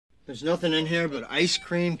There's nothing in here but ice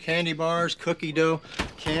cream, candy bars, cookie dough,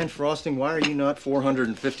 canned frosting. Why are you not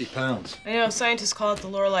 450 pounds? I know, scientists call it the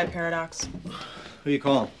Lorelai paradox. Who you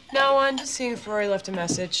calling? No one, just seeing if Rory left a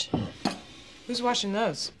message. Who's watching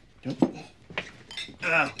those?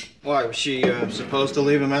 Why, was she supposed to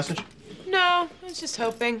leave a message? No, I was just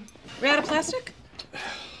hoping. We out of plastic?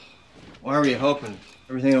 Why were you hoping?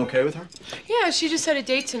 Everything okay with her? Yeah, she just had a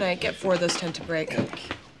date tonight. Get 4 of those tend to break.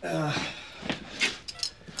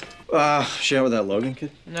 She out with that Logan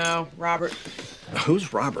kid? No, Robert.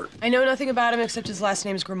 Who's Robert? I know nothing about him except his last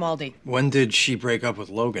name's Grimaldi. When did she break up with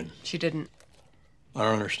Logan? She didn't. I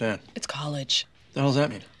don't understand. It's college. The hell does that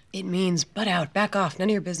mean? It means butt out, back off, none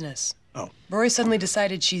of your business. Oh. Rory suddenly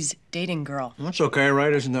decided she's dating girl. Well, that's okay,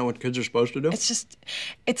 right? Isn't that what kids are supposed to do?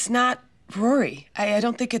 It's not Rory. I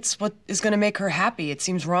don't think it's what is gonna make her happy. It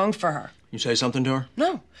seems wrong for her. You say something to her?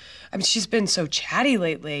 No. I mean, she's been so chatty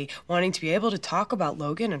lately, wanting to be able to talk about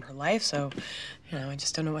Logan and her life, so, I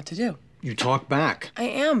just don't know what to do. You talk back. I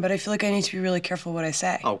am, but I feel like I need to be really careful what I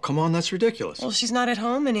say. Oh, come on, that's ridiculous. Well, she's not at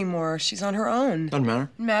home anymore. She's on her own. Doesn't matter.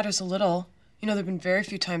 It matters a little. There have been very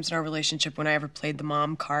few times in our relationship when I ever played the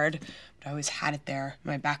mom card, but I always had it there in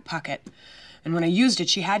my back pocket. And when I used it,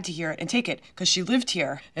 she had to hear it and take it, because she lived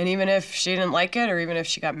here. And even if she didn't like it, or even if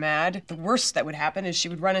she got mad, the worst that would happen is she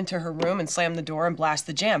would run into her room and slam the door and blast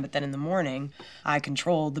the jam. But then in the morning, I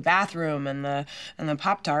controlled the bathroom and the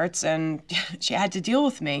Pop-Tarts, and she had to deal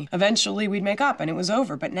with me. Eventually, we'd make up, and it was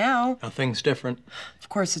over. But now... Nothing's different. Of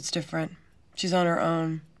course it's different. She's on her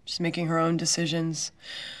own. She's making her own decisions.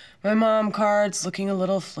 My mom card's looking a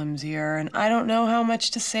little flimsier, and I don't know how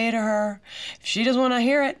much to say to her. If she doesn't want to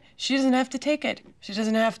hear it, she doesn't have to take it. She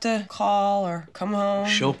doesn't have to call or come home.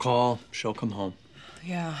 She'll call. She'll come home.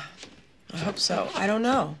 Yeah, I hope so. I don't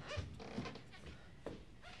know.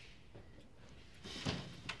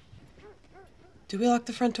 Do we lock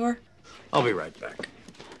the front door? I'll be right back.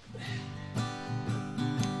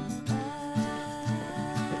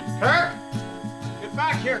 Kirk! Get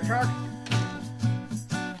back here, Kirk!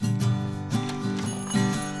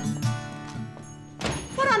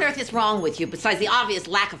 What on earth is wrong with you besides the obvious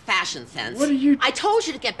lack of fashion sense? What are you... I told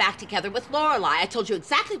you to get back together with Lorelai. I told you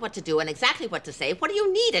exactly what to do and exactly what to say. What do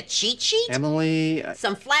you need, a cheat sheet? Emily...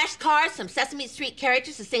 Some flashcards, some Sesame Street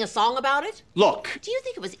characters to sing a song about it? Look! Do you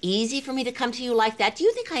think it was easy for me to come to you like that? Do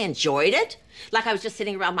you think I enjoyed it? Like I was just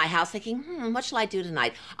sitting around my house thinking, what shall I do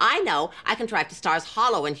tonight? I know I can drive to Stars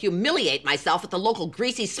Hollow and humiliate myself at the local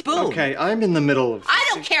Greasy Spoon. Okay, I'm in the middle of... I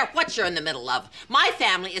don't care what you're in the middle of. My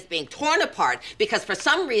family is being torn apart because for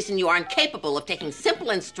some reason you are incapable of taking simple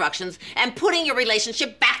instructions and putting your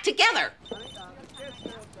relationship back together.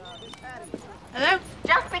 Hello?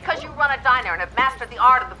 Just because you run a diner and have mastered the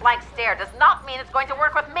art of the blank stare does not mean it's going to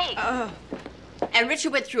work with me. And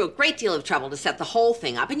Richard went through a great deal of trouble to set the whole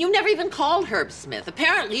thing up, and you never even called Herb Smith.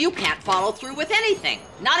 Apparently, you can't follow through with anything.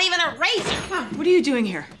 Not even a razor. Mom, what are you doing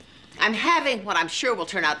here? I'm having what I'm sure will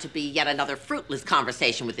turn out to be yet another fruitless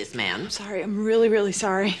conversation with this man. I'm sorry. I'm really, really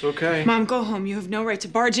sorry. It's okay. Mom, go home. You have no right to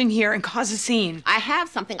barge in here and cause a scene. I have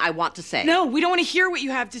something I want to say. No, we don't want to hear what you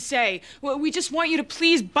have to say. We just want you to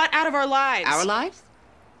please butt out of our lives. Our lives?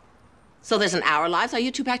 So there's an our lives? Are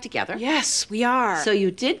you two back together? Yes, we are. So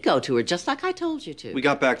you did go to her just like I told you to. We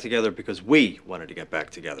got back together because we wanted to get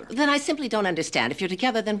back together. Then I simply don't understand. If you're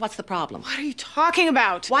together, then what's the problem? What are you talking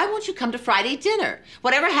about? Why won't you come to Friday dinner?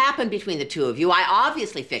 Whatever happened between the two of you, I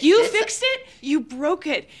obviously fixed it. You fixed it? You broke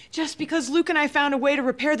it. Just because Luke and I found a way to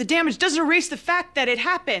repair the damage doesn't erase the fact that it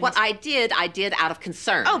happened. What I did out of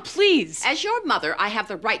concern. Oh, please. As your mother, I have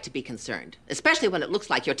the right to be concerned, especially when it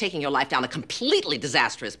looks like you're taking your life down a completely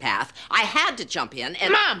disastrous path. I had to jump in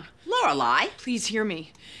and... Mom! Lorelai! Please hear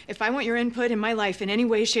me. If I want your input in my life in any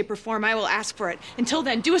way, shape, or form, I will ask for it. Until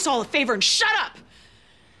then, do us all a favor and shut up!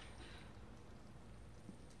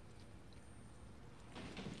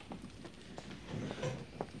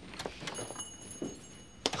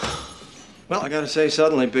 Well, I gotta say,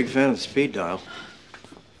 suddenly, big fan of the speed dial.